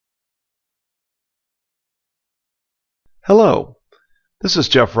Hello, this is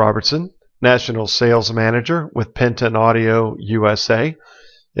Jeff Robertson, National Sales Manager with Penton Audio USA,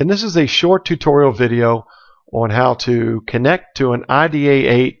 and this is a short tutorial video on how to connect to an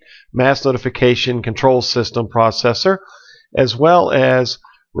IDA8 mass notification control system processor, as well as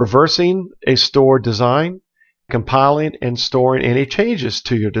reversing a stored design, compiling and storing any changes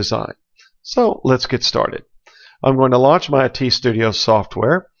to your design. So let's get started. I'm going to launch my IT Studio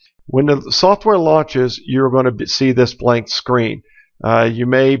software. When the software launches, you're going to see this blank screen. You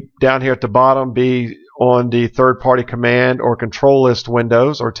may, down here at the bottom, be on the third-party command or control list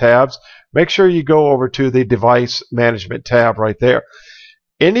windows or tabs. Make sure you go over to the device management tab right there.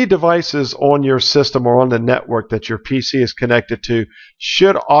 Any devices on your system or on the network that your PC is connected to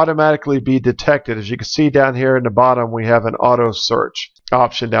should automatically be detected. As you can see down here in the bottom, we have an auto search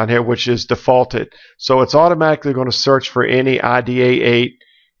option down here, which is defaulted. So it's automatically going to search for any IDA8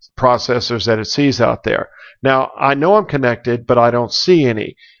 processors that it sees out there. Now, I know I'm connected, but I don't see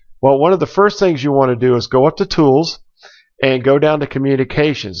any. Well, one of the first things you want to do is go up to Tools and go down to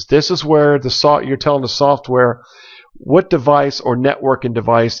Communications. This is where you're telling the software what device or networking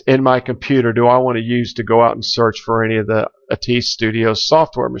device in my computer do I want to use to go out and search for any of the IT Studio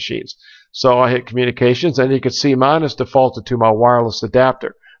software machines. So I hit Communications, and you can see mine is defaulted to my wireless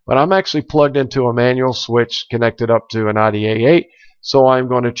adapter. But I'm actually plugged into a manual switch connected up to an IDA8. So I'm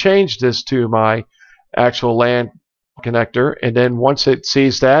going to change this to my actual LAN connector, and then once it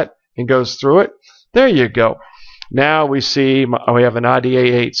sees that and goes through it, there you go. Now we see we have an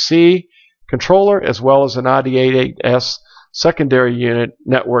IDA8C controller as well as an IDA8S secondary unit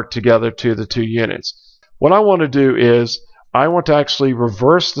networked together to the two units. What I want to do is I want to actually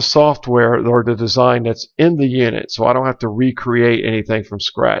reverse the software or the design that's in the unit, so I don't have to recreate anything from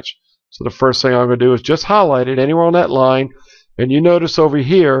scratch. So the first thing I'm going to do is just highlight it anywhere on that line. And you notice over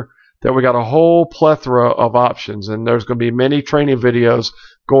here that we got a whole plethora of options, and there's going to be many training videos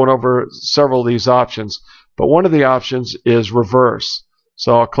going over several of these options. But one of the options is reverse.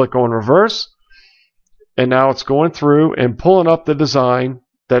 So I'll click on reverse, and now it's going through and pulling up the design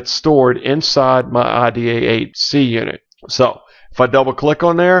that's stored inside my IDA8C unit. So if I double click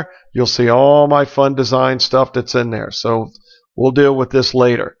on there, you'll see all my fun design stuff that's in there. So we'll deal with this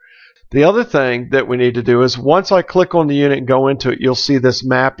later. The other thing that we need to do is once I click on the unit and go into it, you'll see this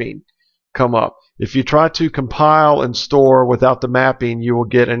mapping come up. If you try to compile and store without the mapping, you will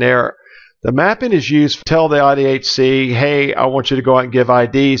get an error. The mapping is used to tell the IDA8C, hey, I want you to go out and give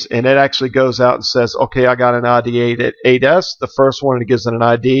IDs, and it actually goes out and says, okay, I got an IDA8S, the first one, and it gives it an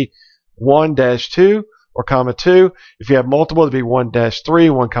ID 1-2 or comma 2. If you have multiple, it'd be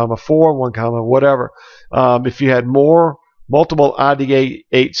 1-3, 1 comma 4, 1 comma whatever. If you had multiple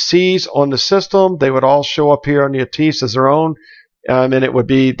IDA8Cs on the system, they would all show up here on the ATIS as their own, and it would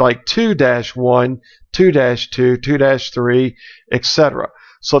be like 2-1, 2-2, 2-3, etc.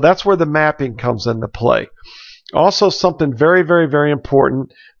 So that's where the mapping comes into play. Also, something very, very, very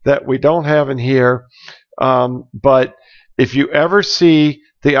important that we don't have in here, but if you ever see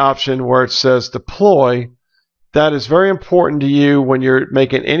the option where it says deploy, that is very important to you when you're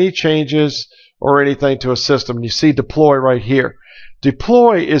making any changes or anything to a system. You see deploy right here.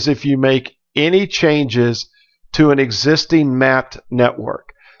 Deploy is if you make any changes to an existing mapped network.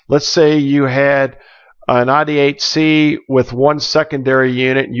 Let's say you had an IDA8C with one secondary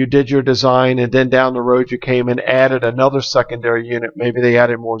unit, and you did your design, and then down the road you came and added another secondary unit. Maybe they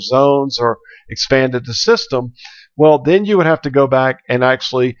added more zones or expanded the system. Well, then you would have to go back and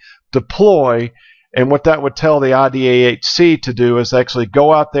actually deploy. And what that would tell the IDA8C to do is actually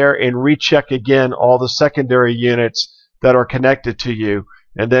go out there and recheck again all the secondary units that are connected to you,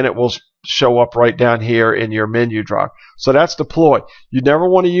 and then it will show up right down here in your menu drop. So that's deploy. You never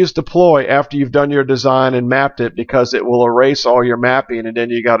want to use deploy after you've done your design and mapped it, because it will erase all your mapping and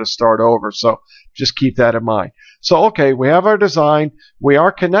then you got to start over. So just keep that in mind. So okay, we have our design. We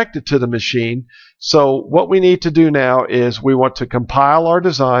are connected to the machine. So what we need to do now is we want to compile our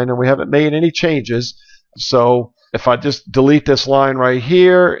design, and we haven't made any changes. So if I just delete this line right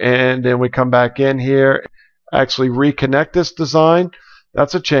here, and then we come back in here, actually reconnect this design,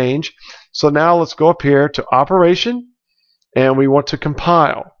 that's a change. So now let's go up here to Operation, and we want to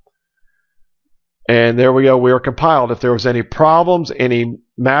compile. And there we go, we are compiled. If there was any problems, any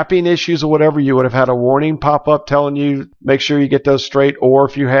mapping issues or whatever, you would have had a warning pop up telling you make sure you get those straight. Or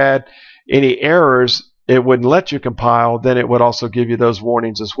if you had any errors, it wouldn't let you compile, then it would also give you those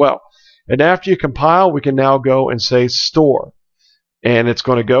warnings as well. And after you compile, we can now go and say store. And it's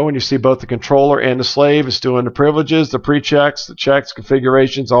going to go, and you see both the controller and the slave is doing the privileges, the pre-checks, the checks,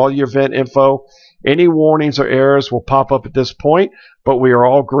 configurations, all your event info. Any warnings or errors will pop up at this point. but we are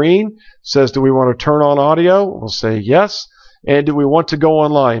all green. It says, do we want to turn on audio? We'll say yes. And do we want to go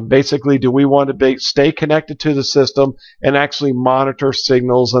online? Basically, do we want to stay connected to the system and actually monitor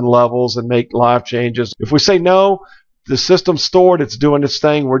signals and levels and make live changes? If we say no, the system's stored, it's doing its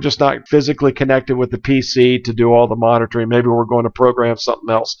thing. We're just not physically connected with the PC to do all the monitoring. Maybe we're going to program something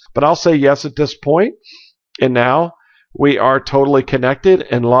else. But I'll say yes at this point. And now we are totally connected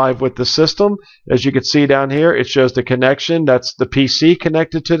and live with the system. As you can see down here, it shows the connection. That's the PC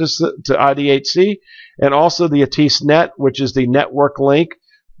connected to IDA8C, and also the IDA8 net, which is the network link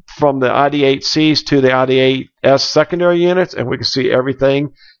from the IDA8Cs to the IDA8S secondary units. And we can see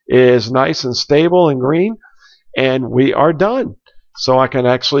everything is nice and stable and green. And we are done. So I can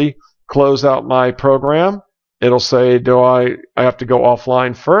actually close out my program. It'll say, I have to go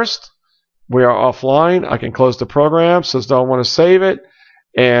offline first. We are offline. I can close the program. Says, do I want to save it?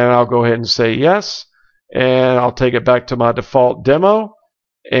 And I'll go ahead and say yes. And I'll take it back to my default demo.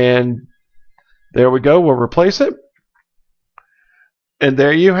 And there we go. We'll replace it. And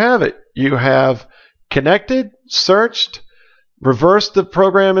there you have it. You have connected, searched, reversed the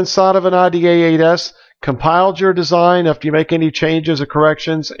program inside of an IDA8S, compiled your design after you make any changes or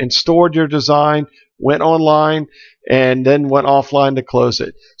corrections, and stored your design, went online, and then went offline to close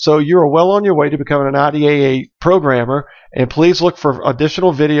it. So you're well on your way to becoming an IDA8 programmer, and please look for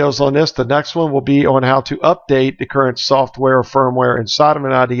additional videos on this. The next one will be on how to update the current software or firmware inside of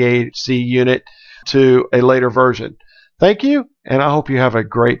an IDA8C unit to a later version. Thank you, and I hope you have a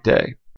great day.